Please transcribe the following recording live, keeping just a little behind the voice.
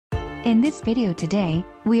In this video today,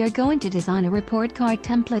 we are going to design a report card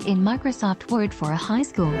template in Microsoft Word for a high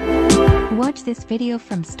school. Watch this video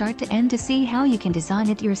from start to end to see how you can design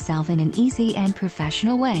it yourself in an easy and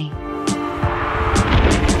professional way.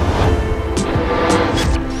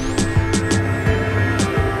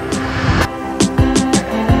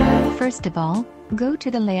 First of all, go to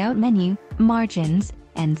the Layout menu, Margins,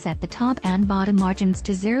 and set the top and bottom margins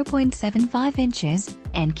to 0.75 inches,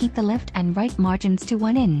 and keep the left and right margins to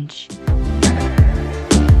 1 inch.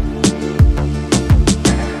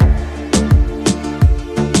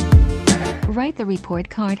 Write the report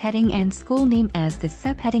card heading and school name as the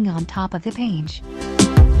subheading on top of the page.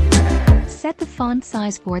 Set the font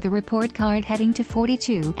size for the report card heading to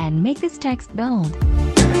 42 and make this text bold.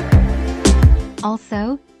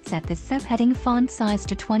 Also, set the subheading font size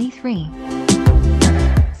to 23.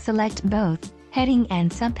 Select both heading and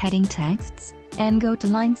subheading texts, and go to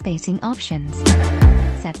line spacing options.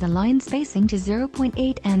 Set the line spacing to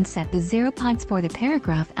 0.8 and set the 0 points for the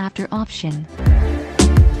paragraph after option.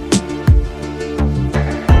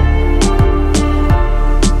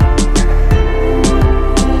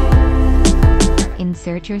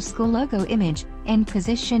 Insert your school logo image and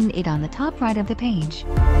position it on the top right of the page.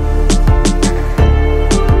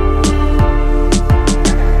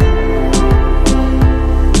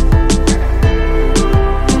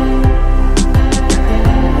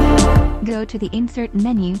 Go to the Insert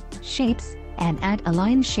menu, Shapes, and add a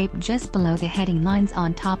line shape just below the heading lines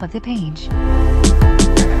on top of the page.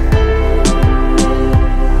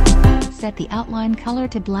 Set the outline color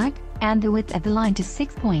to black and the width of the line to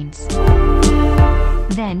 6 points.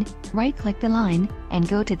 Then, right-click the line and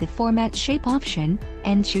go to the Format Shape option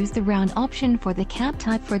and choose the round option for the cap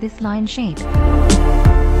type for this line shape.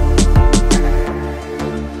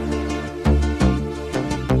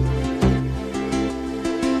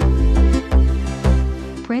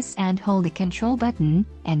 Press and hold the Control button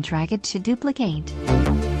and drag it to duplicate.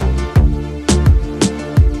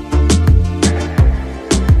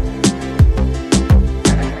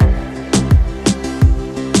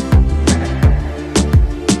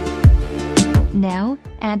 Now,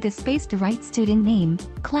 add the space to write student name,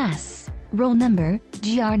 class, roll number,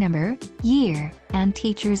 GR number, year, and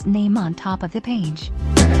teacher's name on top of the page.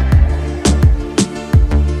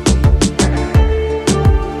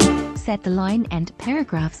 Set the line and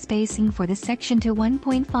paragraph spacing for the section to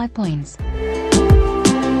 1.5 points.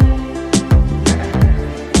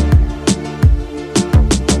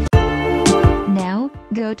 Now,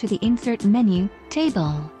 go to the Insert menu,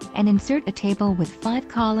 Table, and insert a table with 5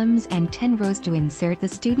 columns and 10 rows to insert the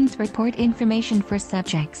student's report information for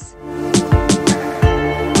subjects.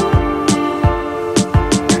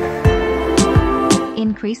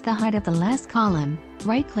 Increase the height of the last column,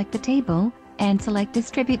 right-click the table, and select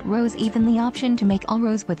Distribute Rows Evenly option to make all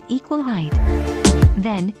rows with equal height.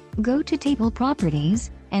 Then, go to Table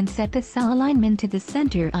Properties, and set the cell alignment to the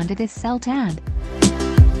center under this cell tab.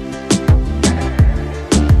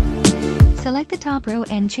 Select the top row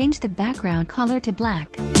and change the background color to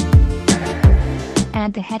black.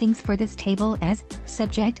 Add the headings for this table as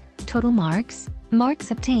Subject, Total Marks,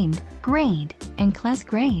 Marks Obtained, Grade, and Class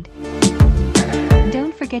Grade.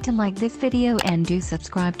 Don't forget to like this video and do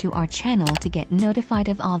subscribe to our channel to get notified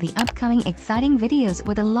of all the upcoming exciting videos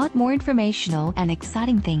with a lot more informational and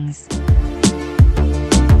exciting things.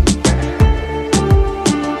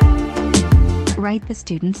 Write the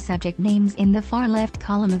student's subject names in the far left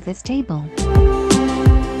column of this table.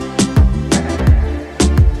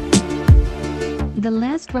 The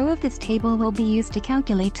last row of this table will be used to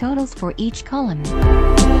calculate totals for each column.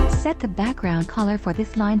 Set the background color for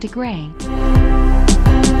this line to gray.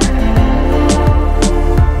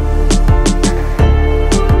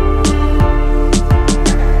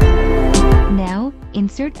 Now,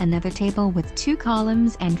 insert another table with 2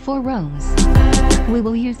 columns and 4 rows. We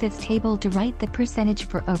will use this table to write the percentage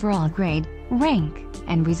for overall grade, rank,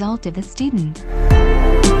 and result of the student.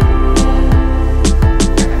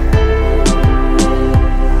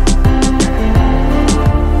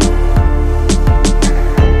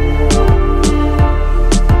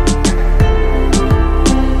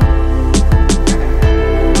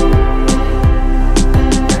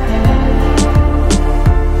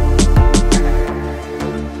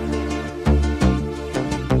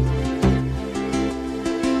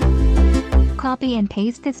 Copy and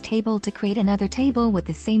paste this table to create another table with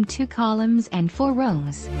the same 2 columns and 4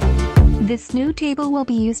 rows. This new table will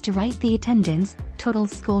be used to write the attendance, total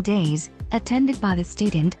school days attended by the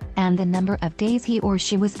student, and the number of days he or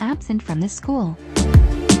she was absent from the school.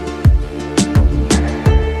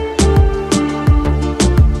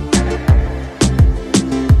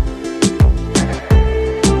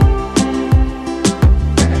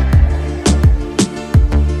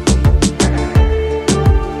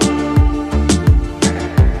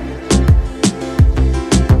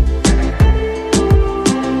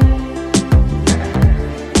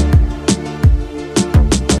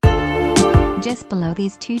 just below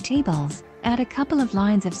these two tables, add a couple of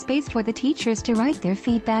lines of space for the teachers to write their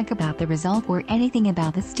feedback about the result or anything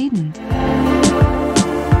about the student.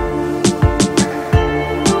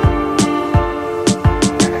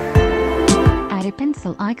 Add a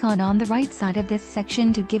pencil icon on the right side of this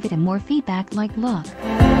section to give it a more feedback-like look.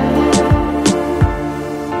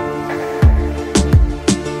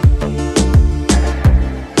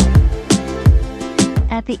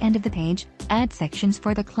 At the end of the page, add sections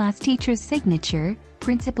for the class teacher's signature,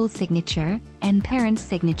 principal's signature, and parent's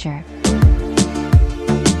signature.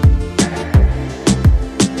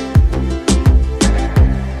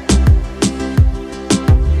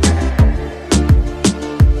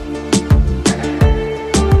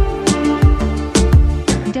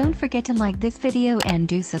 Don't forget to like this video and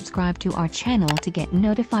do subscribe to our channel to get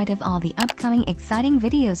notified of all the upcoming exciting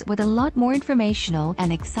videos with a lot more informational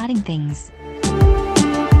and exciting things.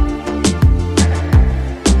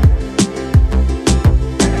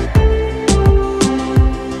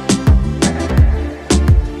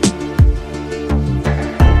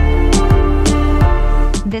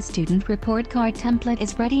 The student report card template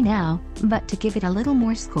is ready now, but to give it a little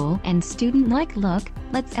more school and student-like look,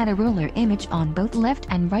 let's add a ruler image on both left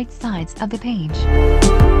and right sides of the page.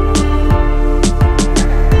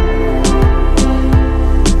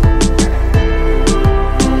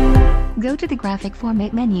 Go to the graphic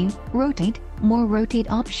format menu, rotate, more rotate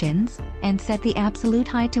options, and set the absolute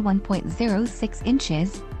height to 1.06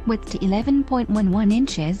 inches, width to 11.11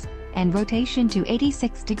 inches, and rotation to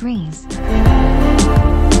 86 degrees.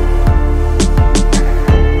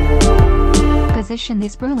 Position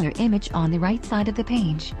this ruler image on the right side of the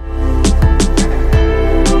page.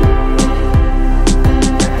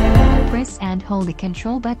 Press and hold the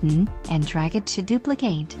Control button and drag it to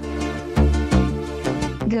duplicate.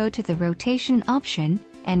 Go to the rotation option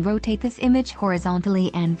and rotate this image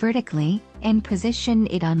horizontally and vertically, and position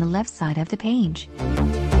it on the left side of the page.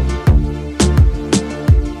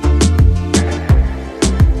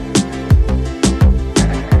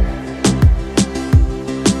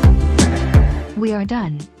 We are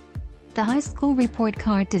done. The high school report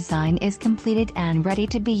card design is completed and ready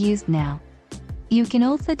to be used now. You can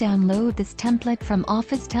also download this template from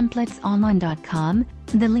OfficeTemplatesOnline.com.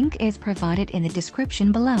 The link is provided in the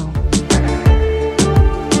description below.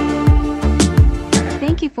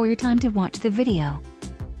 Thank you for your time to watch the video.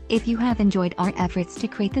 If you have enjoyed our efforts to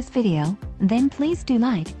create this video, then please do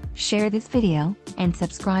like, share this video, and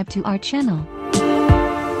subscribe to our channel.